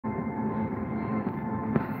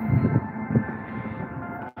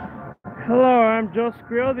Hello, I'm Joe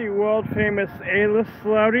Carrillo, the world famous A-list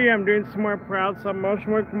celebrity. I'm doing some more proud stop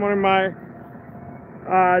motion work from one of my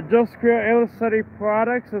Joe Carrillo A-list study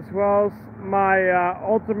products, as well as my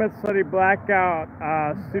Ultimate Study Blackout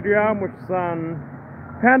studio album, which is on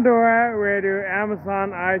Pandora, Radio,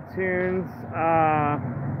 Amazon, iTunes,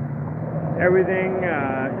 everything,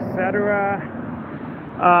 etc.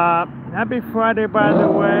 Happy Friday, by the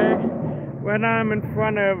way. Right now I'm in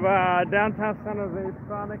front of downtown San Jose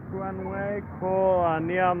Sonic Runway, cool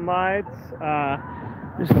neon lights.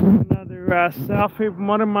 Just another selfie from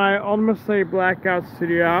one of my Ultimate Study Blackout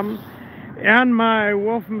studio albums and my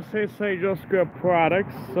Wolf from Say Joe Carrillo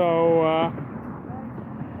products. So,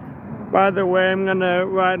 by the way, I'm gonna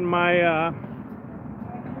ride my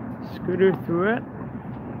scooter through it.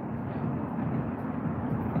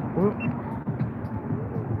 Whoop.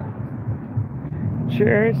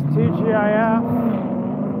 Cheers, TGIF.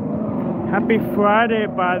 Happy Friday,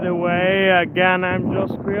 by the way. Again, I'm Joe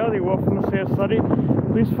Carrillo, the Wolf from the Study.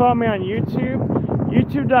 Please follow me on YouTube,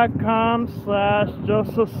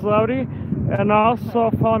 youtube.com/josephwcarrillo, and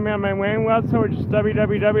also follow me on my main website, which is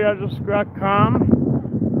www.josephwcarrillo.com.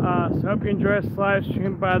 So I hope you enjoy this live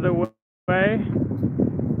stream, by the way.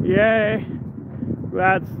 Yay!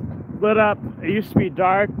 That's lit up. It used to be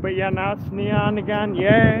dark, but yeah, now it's neon again.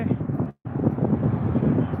 Yay!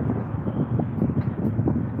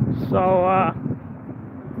 So,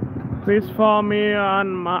 please follow me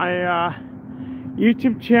on my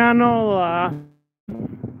YouTube channel,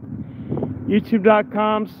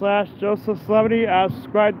 youtube.com/josephwcarrillo.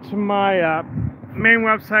 Subscribe to my main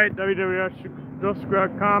website,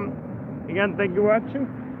 www.josephwcarrillo.com. Again, thank you for watching.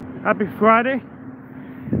 Happy Friday.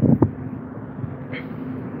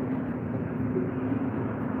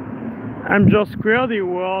 I'm Joe Carrillo, the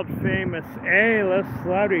world famous A-list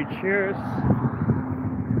celebrity. Cheers.